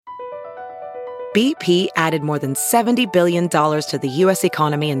BP added more than $70 billion to the U.S.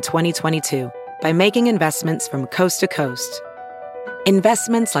 economy in 2022 by making investments from coast to coast.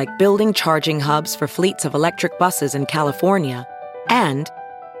 Investments like building charging hubs for fleets of electric buses in California and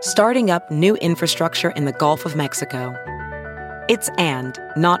starting up new infrastructure in the Gulf of Mexico. It's and,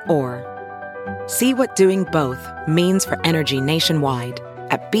 not or. See what doing both means for energy nationwide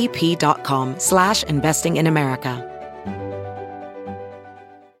at bp.com/investing in America.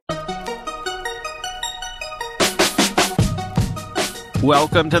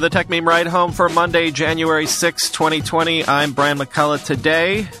 Welcome to the Tech Meme Ride Home for Monday, January 6, 2020. I'm Brian McCullough.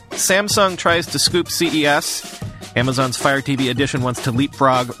 Today, Samsung tries to scoop CES. Amazon's Fire TV Edition wants to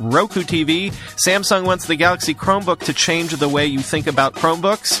leapfrog Roku TV. Samsung wants the Galaxy Chromebook to change the way you think about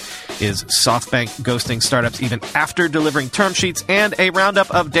Chromebooks. Is SoftBank ghosting startups even after delivering term sheets? And a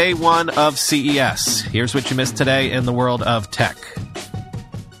roundup of day one of CES. Here's what you missed today in the world of tech.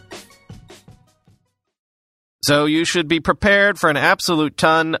 So you should be prepared for an absolute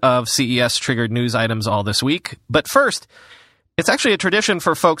ton of CES-triggered news items all this week. But first, it's actually a tradition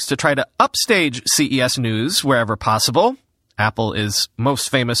for folks to try to upstage CES news wherever possible. Apple is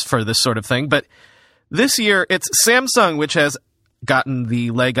most famous for this sort of thing. But this year, it's Samsung which has gotten the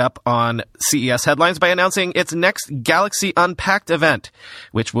leg up on CES headlines by announcing its next Galaxy Unpacked event,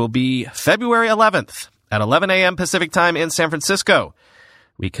 which will be February 11th at 11 a.m. Pacific time in San Francisco.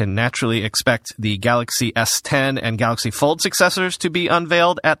 We can naturally expect the Galaxy S10 and Galaxy Fold successors to be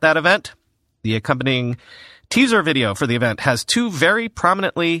unveiled at that event. The accompanying teaser video for the event has two very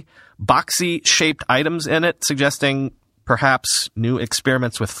prominently boxy-shaped items in it, suggesting perhaps new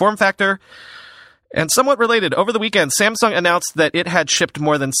experiments with form factor. And somewhat related, over the weekend, Samsung announced that it had shipped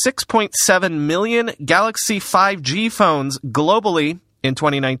more than 6.7 million Galaxy 5G phones globally in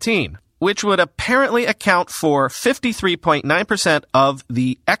 2019. Which would apparently account for 53.9% of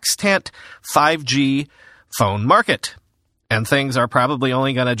the extant 5G phone market. And things are probably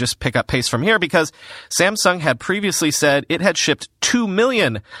only going to just pick up pace from here because Samsung had previously said it had shipped 2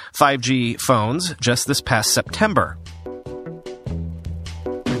 million 5G phones just this past September.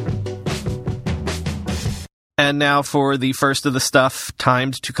 And now for the first of the stuff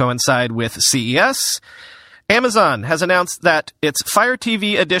timed to coincide with CES. Amazon has announced that its Fire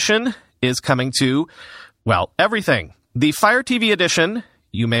TV Edition is coming to, well, everything. The Fire TV Edition,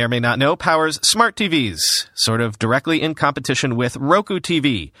 you may or may not know, powers smart TVs, sort of directly in competition with Roku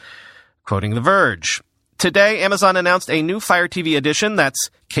TV. Quoting The Verge, today Amazon announced a new Fire TV Edition that's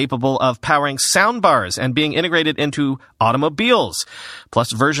capable of powering soundbars and being integrated into automobiles,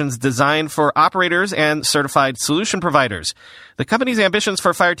 plus versions designed for operators and certified solution providers. The company's ambitions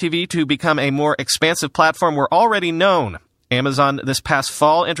for Fire TV to become a more expansive platform were already known. Amazon this past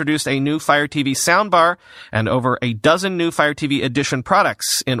fall introduced a new Fire TV soundbar and over a dozen new Fire TV Edition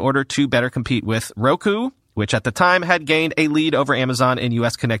products in order to better compete with Roku, which at the time had gained a lead over Amazon in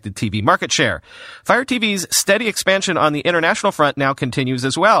U.S. connected TV market share. Fire TV's steady expansion on the international front now continues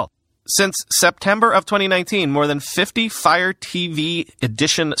as well. Since September of 2019, more than 50 Fire TV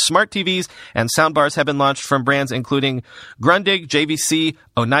Edition smart TVs and soundbars have been launched from brands including Grundig, JVC,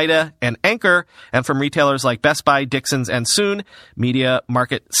 Oneida, and Anker, and from retailers like Best Buy, Dixons, and soon, Media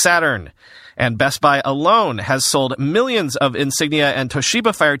Market Saturn. And Best Buy alone has sold millions of Insignia and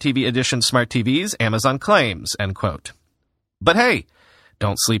Toshiba Fire TV Edition smart TVs, Amazon claims, end quote. But hey,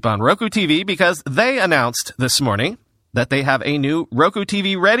 don't sleep on Roku TV because they announced this morning that they have a new Roku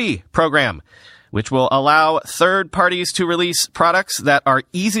TV Ready program, which will allow third parties to release products that are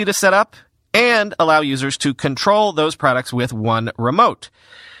easy to set up and allow users to control those products with one remote.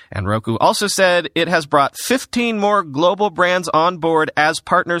 And Roku also said it has brought 15 more global brands on board as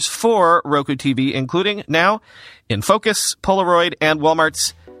partners for Roku TV, including now InFocus, Polaroid, and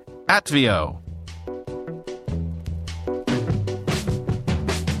Walmart's Atvio.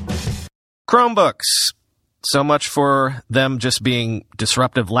 Chromebooks. So much for them just being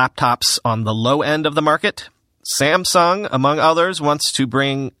disruptive laptops on the low end of the market. Samsung, among others, wants to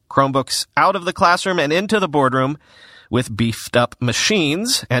bring Chromebooks out of the classroom and into the boardroom with beefed up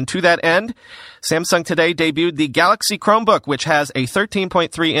machines. And to that end, Samsung today debuted the Galaxy Chromebook, which has a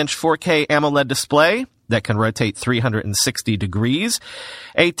 13.3-inch 4K AMOLED display that can rotate 360 degrees,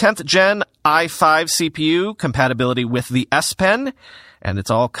 a 10th gen i5 CPU, compatibility with the S Pen, and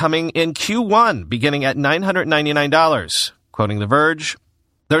it's all coming in Q1, beginning at $999. Quoting The Verge,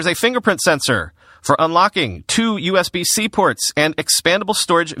 there's a fingerprint sensor for unlocking 2 USB-C ports and expandable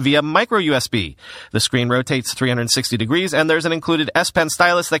storage via micro USB. The screen rotates 360 degrees, and there's an included S Pen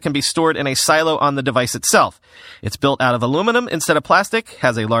stylus that can be stored in a silo on the device itself. It's built out of aluminum instead of plastic,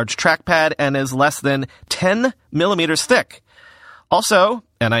 has a large trackpad, and is less than 10 millimeters thick. Also,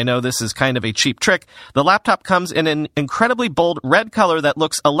 and I know this is kind of a cheap trick, the laptop comes in an incredibly bold red color that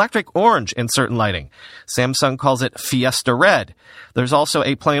looks electric orange in certain lighting. Samsung calls it Fiesta Red. There's also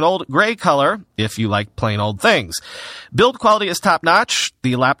a plain old gray color, if you like plain old things. Build quality is top-notch.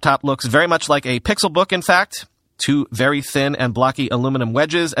 The laptop looks very much like a Pixelbook, in fact. Two very thin and blocky aluminum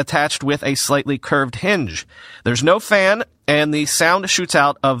wedges attached with a slightly curved hinge. There's no fan, and the sound shoots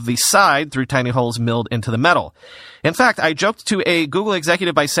out of the side through tiny holes milled into the metal. In fact, I joked to a Google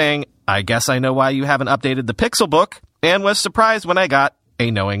executive by saying, "I guess I know why you haven't updated the Pixelbook," and was surprised when I got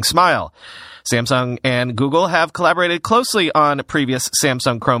a knowing smile. Samsung and Google have collaborated closely on previous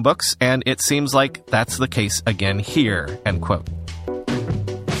Samsung Chromebooks, and it seems like that's the case again here, end quote.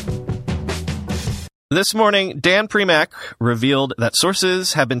 This morning, Dan Primack revealed that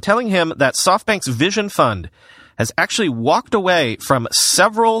sources have been telling him that SoftBank's Vision Fund has actually walked away from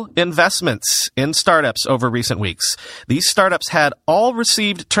several investments in startups over recent weeks. These startups had all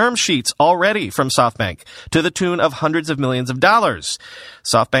received term sheets already from SoftBank to the tune of hundreds of millions of dollars.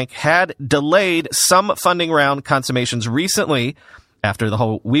 SoftBank had delayed some funding round consummations recently after the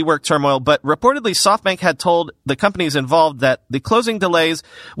whole WeWork turmoil, but reportedly SoftBank had told the companies involved that the closing delays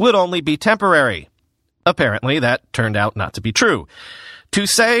would only be temporary. Apparently, that turned out not to be true. To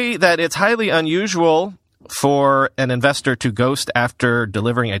say that it's highly unusual for an investor to ghost after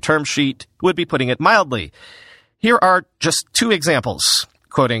delivering a term sheet would be putting it mildly. Here are just two examples,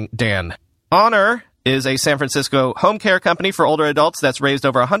 quoting Dan. Honor is a San Francisco home care company for older adults that's raised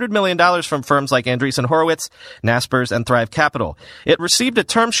over $100 million from firms like Andreessen Horowitz, Naspers, and Thrive Capital. It received a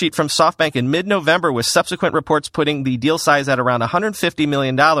term sheet from SoftBank in mid-November with subsequent reports putting the deal size at around $150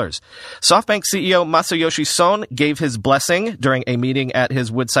 million. SoftBank CEO Masayoshi Son gave his blessing during a meeting at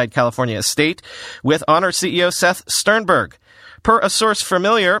his Woodside, California estate with Honor CEO Seth Sternberg. Per a source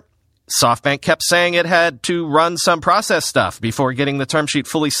familiar, SoftBank kept saying it had to run some process stuff before getting the term sheet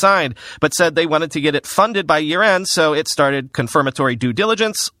fully signed, but said they wanted to get it funded by year-end, so it started confirmatory due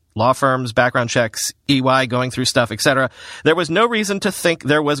diligence, law firms, background checks, EY going through stuff, etc. There was no reason to think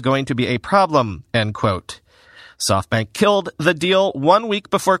there was going to be a problem, end quote. SoftBank killed the deal 1 week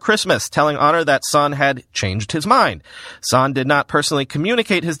before Christmas, telling Honor that Son had changed his mind. Son did not personally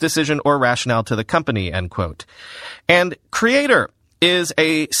communicate his decision or rationale to the company, end quote. And Creator is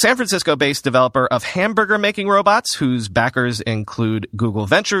a San Francisco-based developer of hamburger-making robots whose backers include Google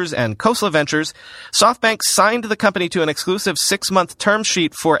Ventures and Khosla Ventures. SoftBank signed the company to an exclusive 6-month term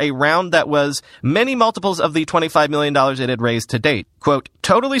sheet for a round that was many multiples of the $25 million it had raised to date. Quote,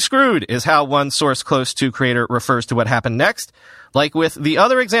 "Totally screwed" is how one source close to Creator refers to what happened next. Like with the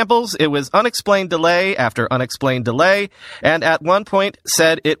other examples, it was unexplained delay after unexplained delay, and at one point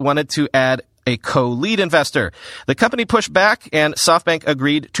said it wanted to add a co-lead investor. The company pushed back, and SoftBank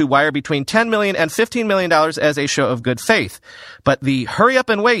agreed to wire between $10 million and $15 million as a show of good faith. But the hurry up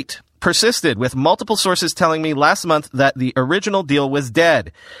and wait persisted, with multiple sources telling me last month that the original deal was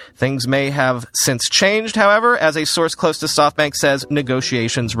dead. Things may have since changed, however, as a source close to SoftBank says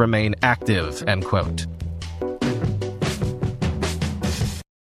negotiations remain active, end quote.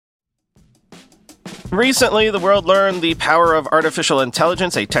 Recently, the world learned the power of artificial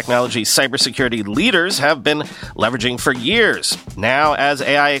intelligence, a technology cybersecurity leaders have been leveraging for years. Now, as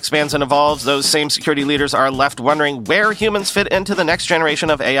AI expands and evolves, those same security leaders are left wondering where humans fit into the next generation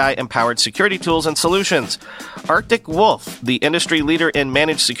of AI-empowered security tools and solutions. Arctic Wolf, the industry leader in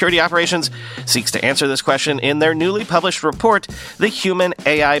managed security operations, seeks to answer this question in their newly published report, The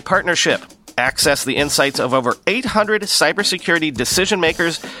Human-AI Partnership. Access the insights of over 800 cybersecurity decision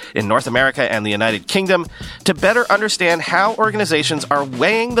makers in North America and the United Kingdom to better understand how organizations are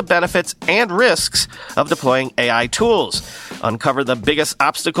weighing the benefits and risks of deploying AI tools. Uncover the biggest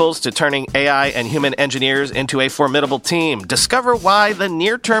obstacles to turning AI and human engineers into a formidable team. Discover why the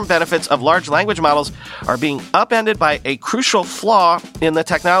near-term benefits of large language models are being upended by a crucial flaw in the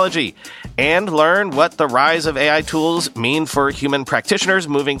technology. And learn what the rise of AI tools mean for human practitioners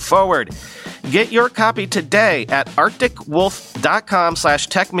moving forward. Get your copy today at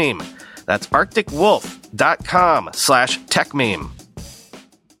arcticwolf.com/techmeme. That's arcticwolf.com/techmeme.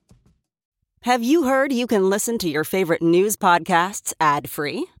 Have you heard you can listen to your favorite news podcasts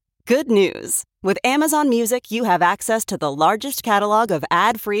ad-free? Good news. With Amazon Music, you have access to the largest catalog of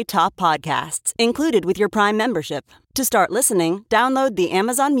ad-free top podcasts included with your Prime membership. To start listening, download the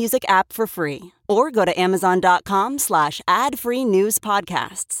Amazon Music app for free or go to amazon.com/ad-free news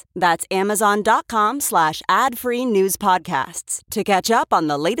podcasts. That's amazon.com/ad-free news podcasts to catch up on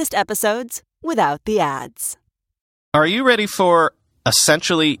the latest episodes without the ads. Are you ready for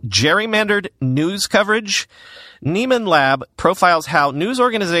essentially gerrymandered news coverage? Neiman Lab profiles how news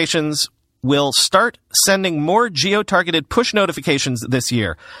organizations will start sending more geo-targeted push notifications this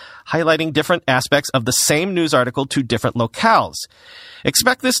year, highlighting different aspects of the same news article to different locales.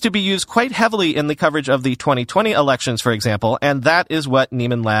 Expect this to be used quite heavily in the coverage of the 2020 elections, for example, and that is what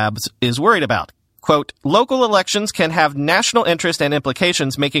Neiman Labs is worried about. Quote, local elections can have national interest and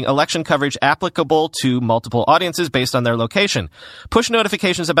implications, making election coverage applicable to multiple audiences based on their location. Push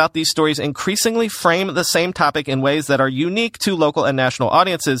notifications about these stories increasingly frame the same topic in ways that are unique to local and national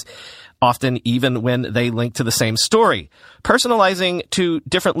audiences, often even when they link to the same story. Personalizing to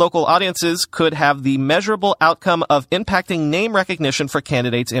different local audiences could have the measurable outcome of impacting name recognition for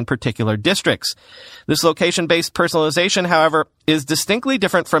candidates in particular districts. This location-based personalization, however, is distinctly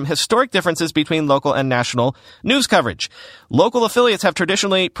different from historic differences between local and national news coverage. Local affiliates have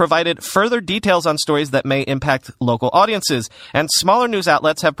traditionally provided further details on stories that may impact local audiences, and smaller news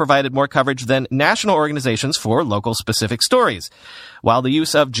outlets have provided more coverage than national organizations for local specific stories. While the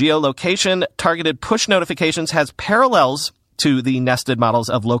use of geolocation-targeted push notifications has parallels to the nested models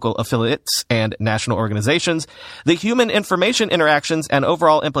of local affiliates and national organizations, the human information interactions and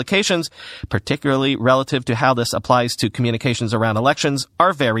overall implications, particularly relative to how this applies to communications around elections,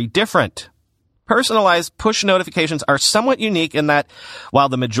 are very different. Personalized push notifications are somewhat unique in that while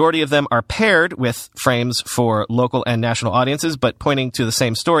the majority of them are paired with frames for local and national audiences but pointing to the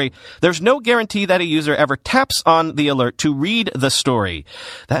same story, there's no guarantee that a user ever taps on the alert to read the story.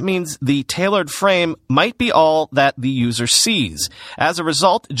 That means the tailored frame might be all that the user sees. As a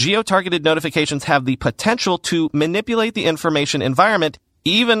result, geo-targeted notifications have the potential to manipulate the information environment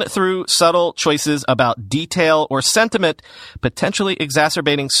even through subtle choices about detail or sentiment, potentially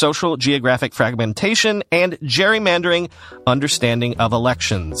exacerbating social geographic fragmentation and gerrymandering understanding of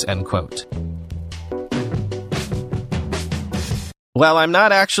elections, end quote. Well, I'm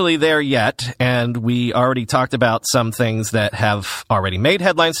not actually there yet, and we already talked about some things that have already made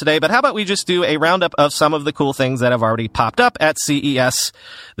headlines today, but how about we just do a roundup of some of the cool things that have already popped up at CES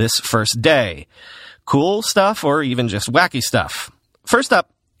this first day? Cool stuff or even just wacky stuff? First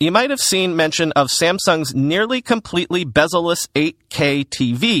up, you might have seen mention of Samsung's nearly completely bezel-less 8K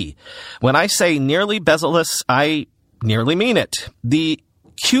TV. When I say nearly bezel-less, I nearly mean it. The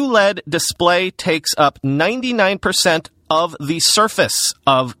QLED display takes up 99% of the surface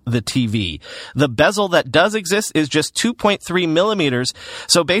of the TV. The bezel that does exist is just 2.3 millimeters,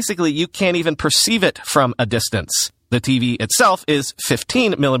 so basically you can't even perceive it from a distance. The TV itself is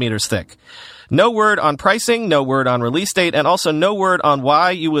 15 millimeters thick. No word on pricing, no word on release date, and also no word on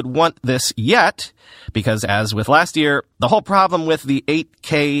why you would want this yet, because as with last year, the whole problem with the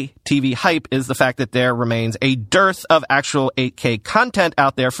 8K TV hype is the fact that there remains a dearth of actual 8K content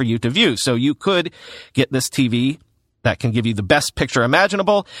out there for you to view. So you could get this TV that can give you the best picture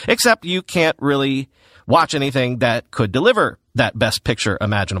imaginable, except you can't really watch anything that could deliver that best picture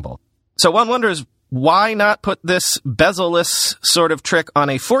imaginable. So one wonders, why not put this bezel-less sort of trick on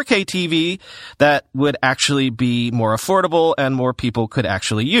a 4K TV that would actually be more affordable and more people could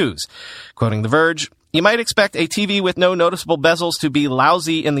actually use? Quoting The Verge, you might expect a TV with no noticeable bezels to be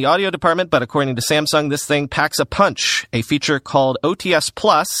lousy in the audio department, but according to Samsung, this thing packs a punch. A feature called OTS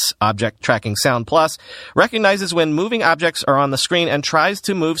Plus, Object Tracking Sound Plus, recognizes when moving objects are on the screen and tries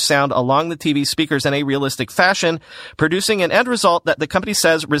to move sound along the TV speakers in a realistic fashion, producing an end result that the company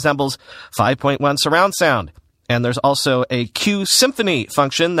says resembles 5.1 surround sound. And there's also a Q Symphony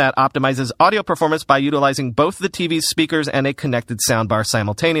function that optimizes audio performance by utilizing both the TV's speakers and a connected soundbar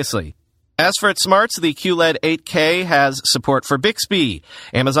simultaneously. As for its smarts, the QLED 8K has support for Bixby,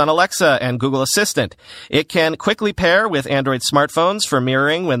 Amazon Alexa, and Google Assistant. It can quickly pair with Android smartphones for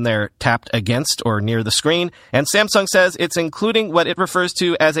mirroring when they're tapped against or near the screen, and Samsung says it's including what it refers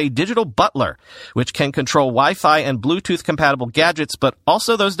to as a digital butler, which can control Wi-Fi and Bluetooth-compatible gadgets, but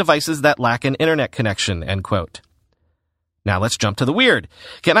also those devices that lack an internet connection, end quote. Now let's jump to the weird.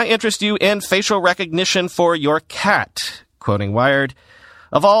 Can I interest you in facial recognition for your cat? Quoting Wired,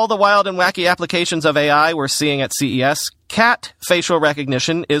 of all the wild and wacky applications of AI we're seeing at CES, cat facial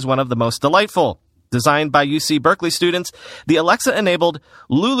recognition is one of the most delightful. Designed by UC Berkeley students, the Alexa-enabled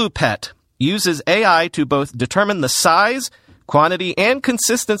Lulu Pet uses AI to both determine the size, quantity, and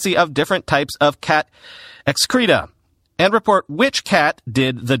consistency of different types of cat excreta and report which cat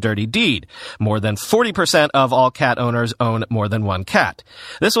did the dirty deed. More than 40% of all cat owners own more than one cat.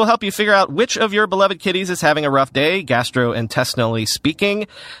 This will help you figure out which of your beloved kitties is having a rough day, gastrointestinally speaking.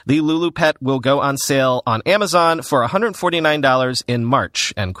 The Lulu Pet will go on sale on Amazon for $149 in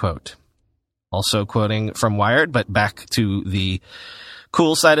March, end quote. Also quoting from Wired, but back to the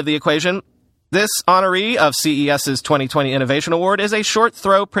cool side of the equation. This honoree of CES's 2020 Innovation Award is a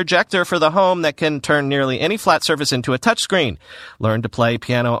short-throw projector for the home that can turn nearly any flat surface into a touchscreen. Learn to play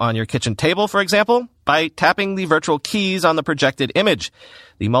piano on your kitchen table, for example, by tapping the virtual keys on the projected image.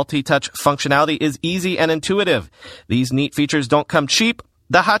 The multi-touch functionality is easy and intuitive. These neat features don't come cheap.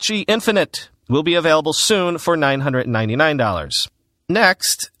 The Hachi Infinite will be available soon for $999.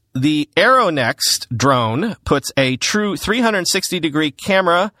 Next, the AeroNext drone puts a true 360-degree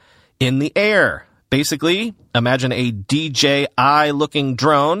camera in the air. Basically, imagine a DJI-looking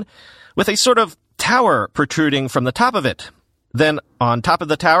drone with a sort of tower protruding from the top of it. Then on top of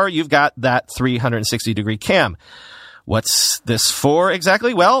the tower, you've got that 360-degree cam. What's this for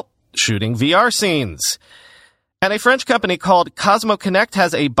exactly? Well, shooting VR scenes. And a French company called Cosmo Connect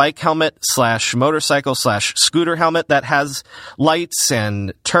has a bike helmet / motorcycle / scooter helmet that has lights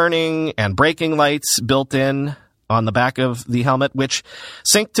and turning and braking lights built in on the back of the helmet, which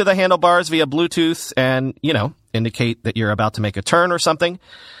sync to the handlebars via Bluetooth and, indicate that you're about to make a turn or something.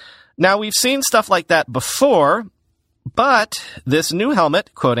 Now, we've seen stuff like that before, but this new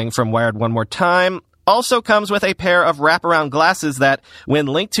helmet, quoting from Wired one more time, also comes with a pair of wraparound glasses that, when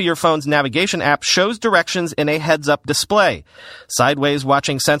linked to your phone's navigation app, shows directions in a heads-up display. Sideways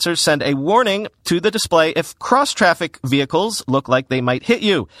watching sensors send a warning to the display if cross-traffic vehicles look like they might hit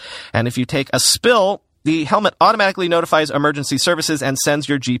you. And if you take a spill, the helmet automatically notifies emergency services and sends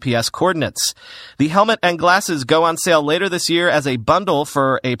your GPS coordinates. The helmet and glasses go on sale later this year as a bundle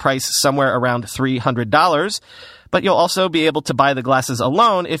for a price somewhere around $300, but you'll also be able to buy the glasses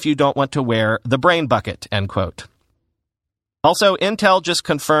alone if you don't want to wear the brain bucket, end quote. Also, Intel just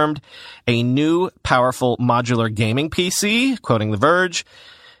confirmed a new powerful modular gaming PC, quoting The Verge.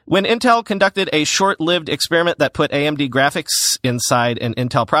 When Intel conducted a short-lived experiment that put AMD graphics inside an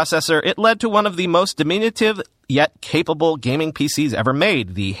Intel processor, it led to one of the most diminutive yet capable gaming PCs ever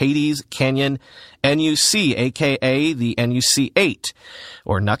made, the Hades Canyon NUC, aka the NUC 8,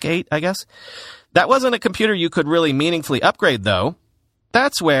 or NUC 8, I guess. That wasn't a computer you could really meaningfully upgrade, though.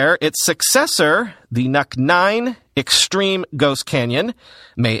 That's where its successor, the NUC 9 Extreme Ghost Canyon,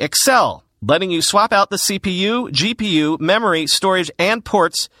 may excel, letting you swap out the CPU, GPU, memory, storage, and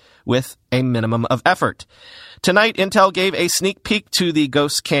ports with a minimum of effort. Tonight, Intel gave a sneak peek to the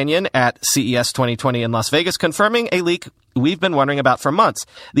Ghost Canyon at CES 2020 in Las Vegas, confirming a leak we've been wondering about for months: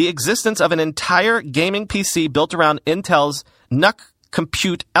 the existence of an entire gaming PC built around Intel's NUC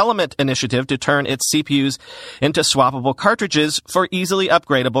Compute Element initiative to turn its CPUs into swappable cartridges for easily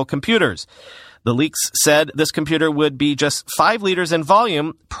upgradable computers. The leaks said this computer would be just 5 liters in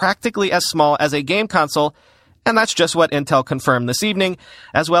volume, practically as small as a game console, and that's just what Intel confirmed this evening,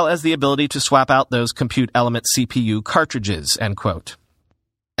 as well as the ability to swap out those Compute Element CPU cartridges, end quote.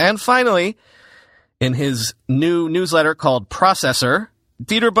 And finally, in his new newsletter called Processor,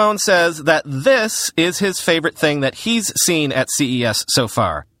 Dieter Bohn says that this is his favorite thing that he's seen at CES so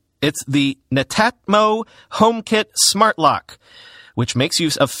far. It's the Netatmo HomeKit Smart Lock, which makes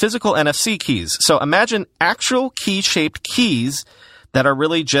use of physical NFC keys. So imagine actual key-shaped keys that are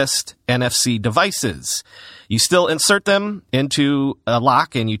really just NFC devices. You still insert them into a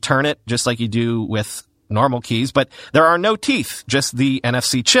lock and you turn it just like you do with normal keys, but there are no teeth, just the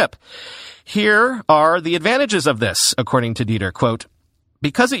NFC chip. Here are the advantages of this, according to Dieter, quote,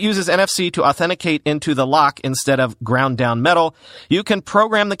 "Because it uses NFC to authenticate into the lock instead of ground-down metal, you can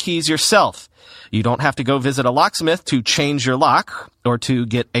program the keys yourself. You don't have to go visit a locksmith to change your lock or to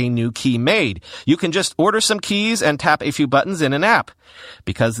get a new key made. You can just order some keys and tap a few buttons in an app.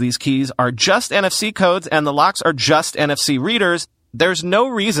 Because these keys are just NFC codes and the locks are just NFC readers, there's no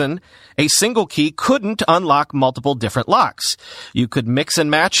reason a single key couldn't unlock multiple different locks. You could mix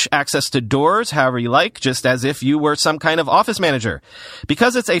and match access to doors however you like, just as if you were some kind of office manager.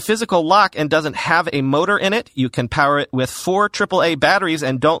 Because it's a physical lock and doesn't have a motor in it, you can power it with 4 AAA batteries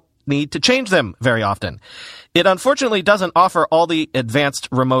and don't need to change them very often. It unfortunately doesn't offer all the advanced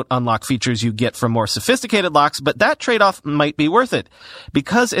remote unlock features you get from more sophisticated locks, but that trade-off might be worth it.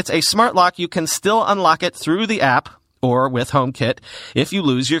 Because it's a smart lock, you can still unlock it through the app or with HomeKit if you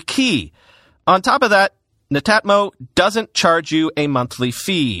lose your key. On top of that, Netatmo doesn't charge you a monthly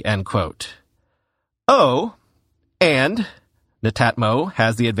fee, end quote. Oh, and Netatmo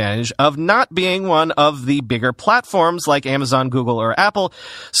has the advantage of not being one of the bigger platforms like Amazon, Google, or Apple.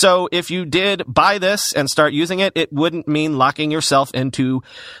 So if you did buy this and start using it, it wouldn't mean locking yourself into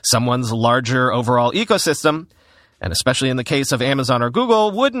someone's larger overall ecosystem. And especially in the case of Amazon or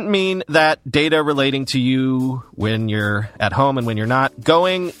Google, wouldn't mean that data relating to you when you're at home and when you're not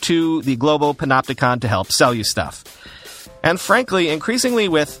going to the global panopticon to help sell you stuff. And frankly, increasingly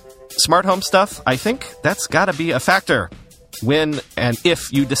with smart home stuff, I think that's gotta be a factor. when and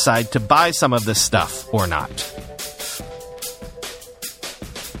if you decide to buy some of this stuff or not.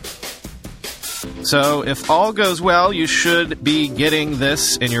 So if all goes well, you should be getting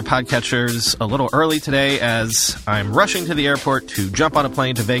this in your podcatchers a little early today, as I'm rushing to the airport to jump on a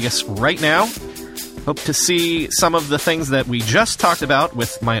plane to Vegas right now. Hope to see some of the things that we just talked about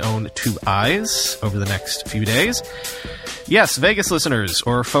with my own two eyes over the next few days. Yes, Vegas listeners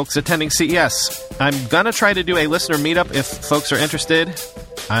or folks attending CES, I'm going to try to do a listener meetup if folks are interested.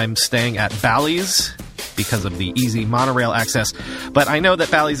 I'm staying at Bally's because of the easy monorail access, but I know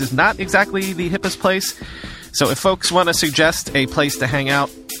that Bally's is not exactly the hippest place. So if folks want to suggest a place to hang out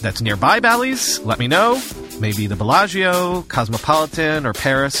that's nearby Bally's, let me know. Maybe the Bellagio, Cosmopolitan, or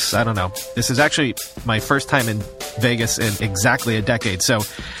Paris. I don't know. This is actually my first time in Vegas in exactly a decade. So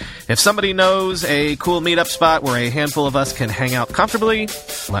if somebody knows a cool meetup spot where a handful of us can hang out comfortably,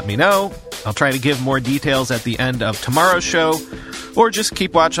 let me know. I'll try to give more details at the end of tomorrow's show, or just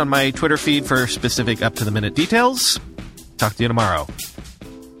keep watch on my Twitter feed for specific up-to-the-minute details. Talk to you tomorrow.